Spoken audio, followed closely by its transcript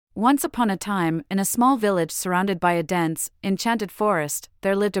Once upon a time, in a small village surrounded by a dense, enchanted forest,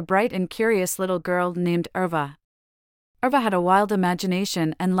 there lived a bright and curious little girl named Erva. Erva had a wild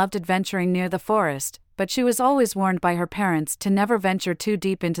imagination and loved adventuring near the forest, but she was always warned by her parents to never venture too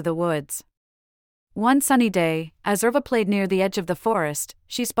deep into the woods. One sunny day, as Erva played near the edge of the forest,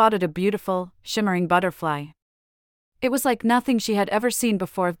 she spotted a beautiful, shimmering butterfly. It was like nothing she had ever seen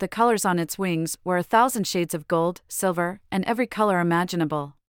before. The colors on its wings were 1,000 shades of gold, silver, and every color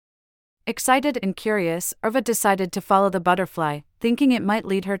imaginable. Excited and curious, Erva decided to follow the butterfly, thinking it might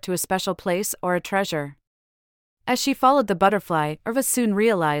lead her to a special place or a treasure. As she followed the butterfly, Erva soon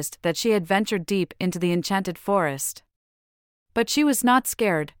realized that she had ventured deep into the enchanted forest. But she was not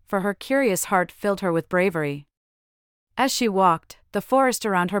scared, for her curious heart filled her with bravery. As she walked, the forest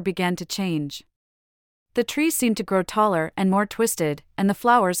around her began to change. The trees seemed to grow taller and more twisted, and the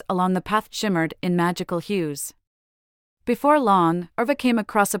flowers along the path shimmered in magical hues. Before long, Erva came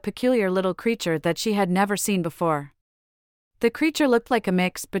across a peculiar little creature that she had never seen before. The creature looked like a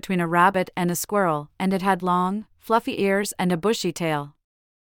mix between a rabbit and a squirrel, and it had long, fluffy ears and a bushy tail.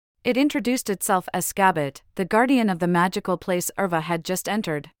 It introduced itself as Scabbit, the guardian of the magical place Erva had just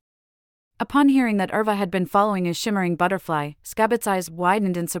entered. Upon hearing that Erva had been following a shimmering butterfly, Scabbit's eyes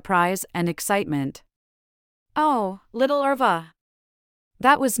widened in surprise and excitement. "Oh, little Erva!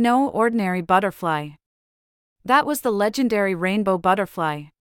 That was no ordinary butterfly. That was the legendary rainbow butterfly.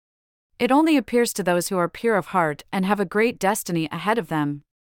 It only appears to those who are pure of heart and have a great destiny ahead of them."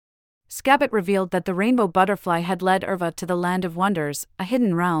 Scabbit revealed that the rainbow butterfly had led Erva to the Land of Wonders, a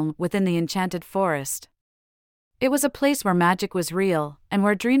hidden realm within the enchanted forest. It was a place where magic was real, and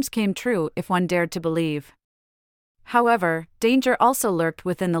where dreams came true if one dared to believe. However, danger also lurked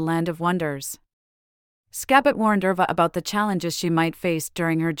within the Land of Wonders. Scabbit warned Erva about the challenges she might face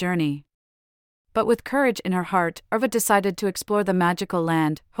during her journey. But with courage in her heart, Erva decided to explore the magical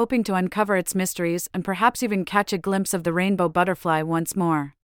land, hoping to uncover its mysteries and perhaps even catch a glimpse of the rainbow butterfly once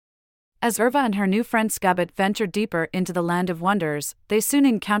more. As Erva and her new friend Scabbit ventured deeper into the Land of Wonders, they soon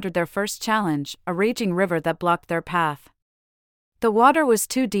encountered their first challenge, a raging river that blocked their path. The water was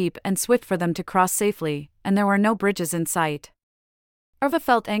too deep and swift for them to cross safely, and there were no bridges in sight. Erva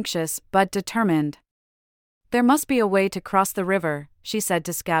felt anxious, but determined. "There must be a way to cross the river," she said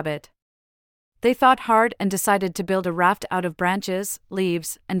to Scabbit. They thought hard and decided to build a raft out of branches,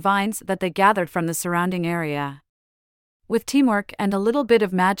 leaves, and vines that they gathered from the surrounding area. With teamwork and a little bit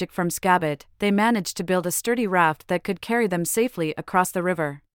of magic from Scabbit, they managed to build a sturdy raft that could carry them safely across the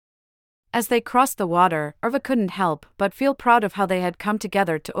river. As they crossed the water, Erva couldn't help but feel proud of how they had come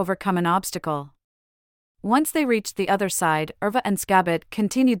together to overcome an obstacle. Once they reached the other side, Erva and Scabbit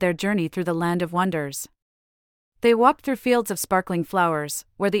continued their journey through the Land of Wonders. They walked through fields of sparkling flowers,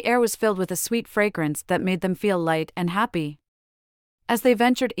 where the air was filled with a sweet fragrance that made them feel light and happy. As they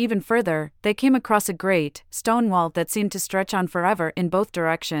ventured even further, they came across a great, stone wall that seemed to stretch on forever in both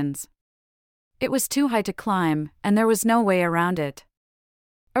directions. It was too high to climb, and there was no way around it.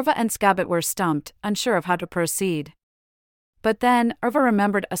 Erva and Scabbit were stumped, unsure of how to proceed. But then, Erva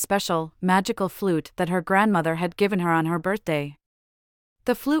remembered a special, magical flute that her grandmother had given her on her birthday.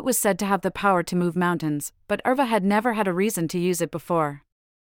 The flute was said to have the power to move mountains, but Erva had never had a reason to use it before.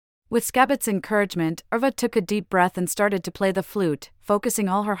 With Scabbit's encouragement, Erva took a deep breath and started to play the flute, focusing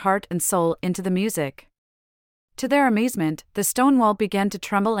all her heart and soul into the music. To their amazement, the stone wall began to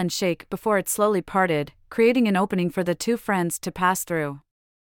tremble and shake before it slowly parted, creating an opening for the two friends to pass through.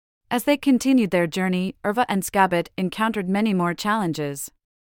 As they continued their journey, Erva and Scabbit encountered many more challenges.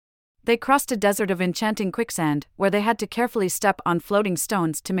 They crossed a desert of enchanting quicksand, where they had to carefully step on floating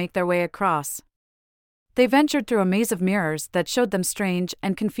stones to make their way across. They ventured through a maze of mirrors that showed them strange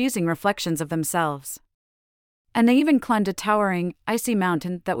and confusing reflections of themselves. And they even climbed a towering, icy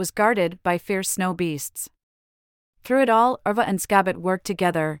mountain that was guarded by fierce snow beasts. Through it all, Erva and Scabbit worked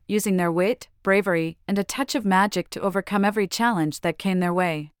together, using their wit, bravery, and a touch of magic to overcome every challenge that came their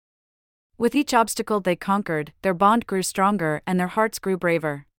way. With each obstacle they conquered, their bond grew stronger and their hearts grew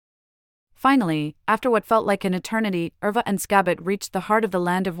braver. Finally, after what felt like an eternity, Erva and Scabbit reached the heart of the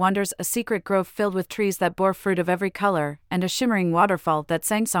Land of Wonders, a secret grove filled with trees that bore fruit of every color, and a shimmering waterfall that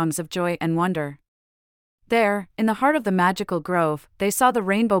sang songs of joy and wonder. There, in the heart of the magical grove, they saw the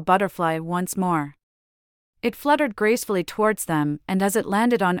rainbow butterfly once more. It fluttered gracefully towards them, and as it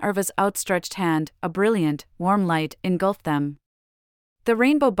landed on Erva's outstretched hand, a brilliant, warm light engulfed them. The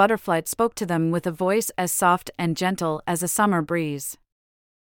rainbow butterfly spoke to them with a voice as soft and gentle as a summer breeze.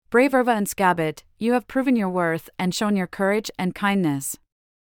 "Brave Erva and Scabbit, you have proven your worth and shown your courage and kindness.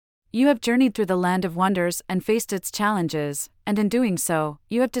 You have journeyed through the Land of Wonders and faced its challenges, and in doing so,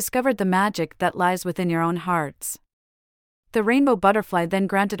 you have discovered the magic that lies within your own hearts. The rainbow butterfly then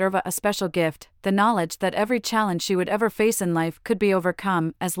granted Erva a special gift, the knowledge that every challenge she would ever face in life could be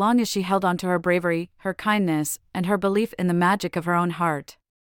overcome as long as she held on to her bravery, her kindness, and her belief in the magic of her own heart.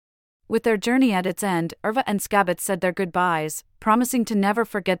 With their journey at its end, Erva and Skabbit said their goodbyes, promising to never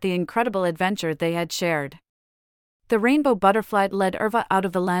forget the incredible adventure they had shared. The rainbow butterfly led Erva out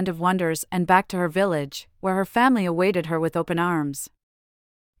of the land of wonders and back to her village, where her family awaited her with open arms.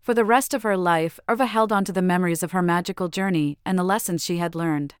 For the rest of her life, Erva held on to the memories of her magical journey and the lessons she had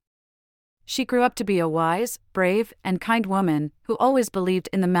learned. She grew up to be a wise, brave, and kind woman who always believed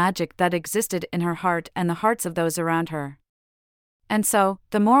in the magic that existed in her heart and the hearts of those around her. And so,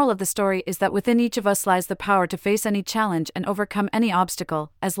 the moral of the story is that within each of us lies the power to face any challenge and overcome any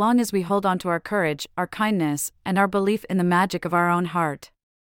obstacle, as long as we hold on to our courage, our kindness, and our belief in the magic of our own heart.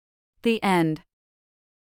 The end.